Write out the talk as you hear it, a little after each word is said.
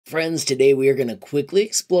Friends, today we are going to quickly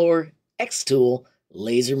explore xTool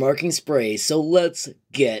laser marking spray, so let's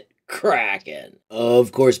get cracking.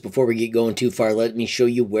 Of course, before we get going too far, let me show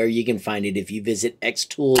you where you can find it. If you visit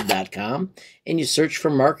xTool.com and you search for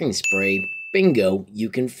marking spray, bingo, you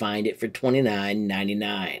can find it for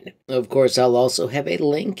 $29.99. Of course, I'll also have a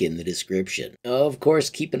link in the description. Of course,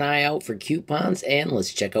 keep an eye out for coupons and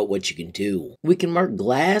let's check out what you can do. We can mark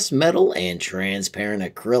glass, metal, and transparent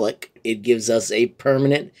acrylic. It gives us a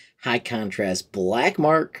permanent, high contrast black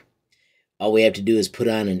mark. All we have to do is put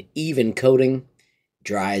on an even coating.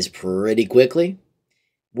 Dries pretty quickly.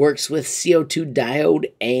 Works with CO2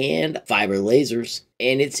 diode and fiber lasers.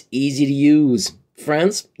 And it's easy to use.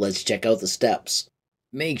 Friends, let's check out the steps.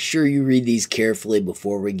 Make sure you read these carefully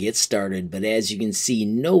before we get started, but as you can see,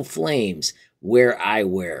 no flames. Wear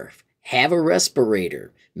eyewear. Have a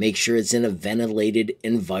respirator. Make sure it's in a ventilated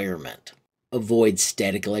environment. Avoid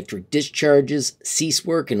static electric discharges. Cease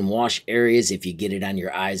work and wash areas if you get it on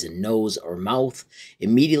your eyes and nose or mouth.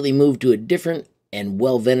 Immediately move to a different and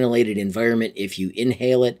well-ventilated environment if you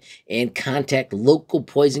inhale it, and contact local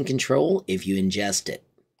poison control if you ingest it.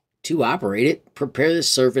 To operate it, prepare the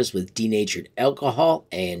surface with denatured alcohol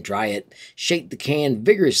and dry it. Shake the can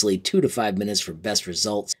vigorously 2 to 5 minutes for best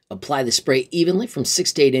results. Apply the spray evenly from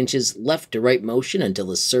 6 to 8 inches left to right motion until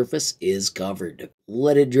the surface is covered.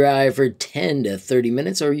 Let it dry for 10 to 30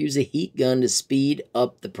 minutes or use a heat gun to speed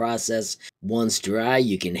up the process. Once dry,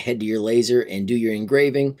 you can head to your laser and do your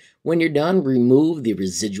engraving. When you're done, remove the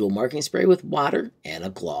residual marking spray with water and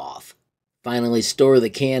a cloth. Finally, store the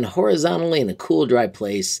can horizontally in a cool, dry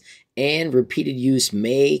place, and repeated use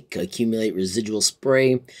may accumulate residual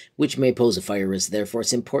spray, which may pose a fire risk. Therefore,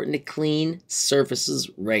 it's important to clean surfaces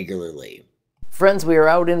regularly. Friends, we are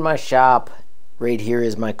out in my shop. Right here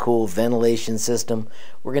is my cool ventilation system.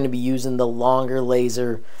 We're going to be using the longer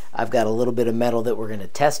laser. I've got a little bit of metal that we're going to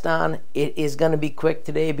test on. It is going to be quick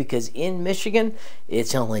today because in Michigan,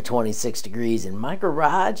 it's only 26 degrees and my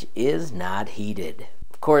garage is not heated.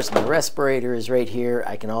 Of course, my respirator is right here.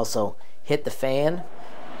 I can also hit the fan.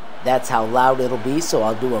 That's how loud it'll be, so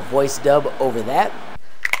I'll do a voice dub over that.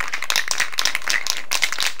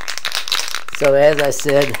 So as I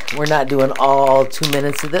said, we're not doing all 2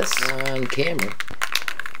 minutes of this on camera.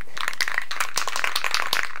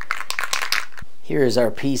 Here is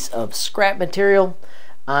our piece of scrap material.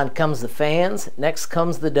 On comes the fans. Next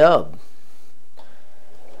comes the dub.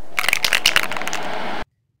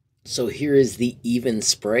 So here is the even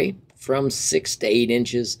spray from 6 to 8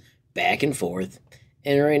 inches back and forth.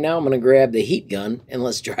 And right now I'm going to grab the heat gun and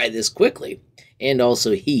let's dry this quickly and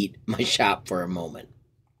also heat my shop for a moment.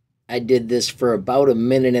 I did this for about a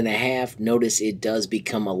minute and a half. Notice it does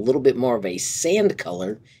become a little bit more of a sand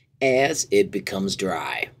color as it becomes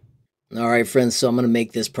dry. Alright friends, so I'm going to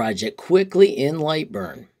make this project quickly in light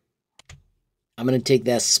burn. I'm going to take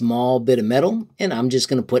that small bit of metal and I'm just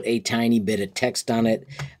going to put a tiny bit of text on it.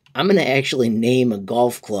 I'm going to actually name a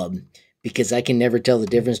golf club because I can never tell the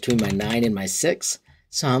difference between my 9 and my 6.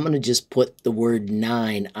 So I'm going to just put the word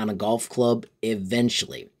 9 on a golf club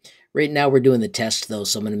eventually. Right now we're doing the test though,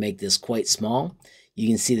 so I'm going to make this quite small. You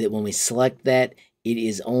can see that when we select that, it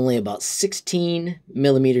is only about 16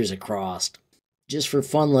 millimeters across. Just for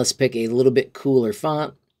fun, let's pick a little bit cooler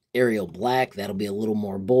font. Arial Black, that'll be a little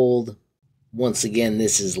more bold. Once again,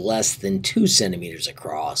 this is less than 2 centimeters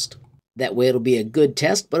across. That way it'll be a good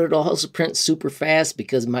test, but it'll also print super fast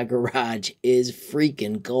because my garage is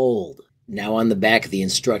freaking cold. Now on the back of the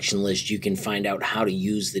instruction list, you can find out how to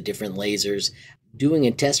use the different lasers. Doing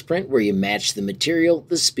a test print where you match the material,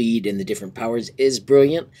 the speed, and the different powers is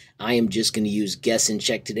brilliant. I am just going to use guess and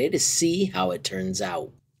check today to see how it turns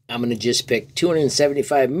out. I'm going to just pick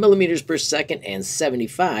 275 millimeters per second and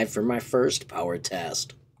 75 for my first power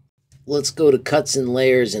test. Let's go to cuts and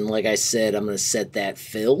layers, and like I said, I'm going to set that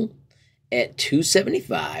fill at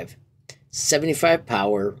 275, 75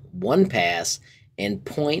 power, 1 pass, and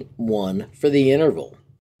 0.1 for the interval.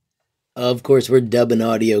 Of course, we're dubbing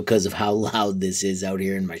audio because of how loud this is out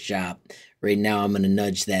here in my shop. Right now, I'm going to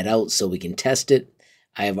nudge that out so we can test it.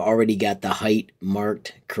 I have already got the height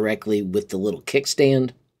marked correctly with the little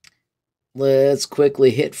kickstand. Let's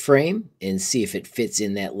quickly hit frame and see if it fits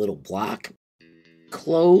in that little block.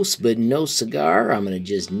 Close, but no cigar. I'm going to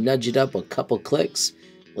just nudge it up a couple clicks.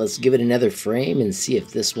 Let's give it another frame and see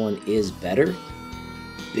if this one is better.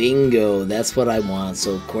 Bingo, that's what I want.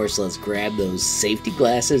 So of course, let's grab those safety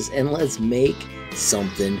glasses and let's make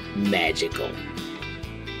something magical.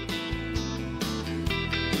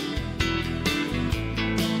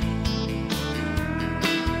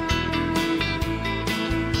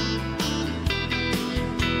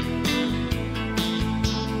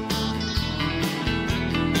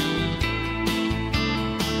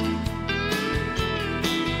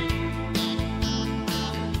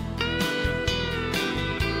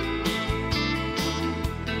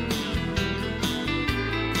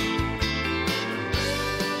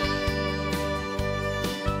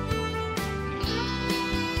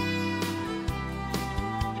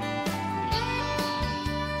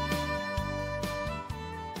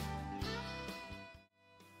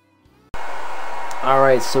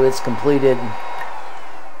 Alright, so it's completed.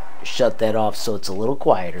 Shut that off so it's a little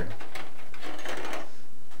quieter.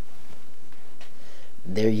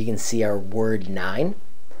 There you can see our word 9.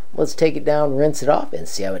 Let's take it down, rinse it off, and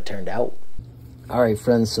see how it turned out. Alright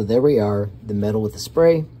friends, so there we are. The metal with the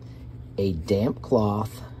spray, a damp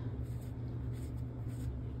cloth,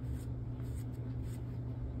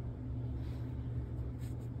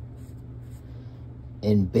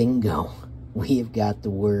 and bingo, we have got the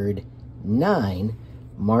word 9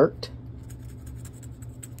 marked.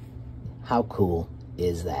 How cool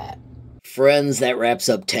is that? Friends, that wraps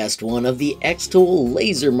up test 1 of the xTool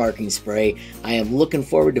laser marking spray. I am looking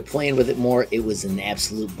forward to playing with it more. It was an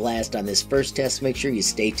absolute blast on this first test. Make sure you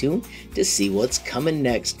stay tuned to see what's coming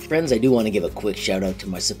next. Friends, I do want to give a quick shout out to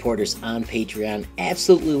my supporters on Patreon.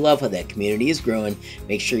 Absolutely love how that community is growing.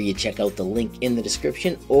 Make sure you check out the link in the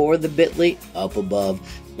description or the bit.ly up above.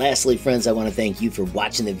 Lastly, friends, I want to thank you for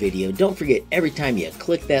watching the video. Don't forget, every time you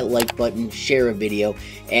click that like button, share a video,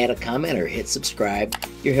 add a comment, or hit subscribe,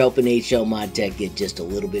 you're helping HLModTech get just a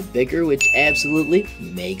little bit bigger, which absolutely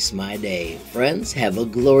makes my day. Friends, have a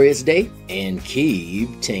glorious day, and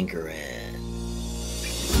keep tinkering.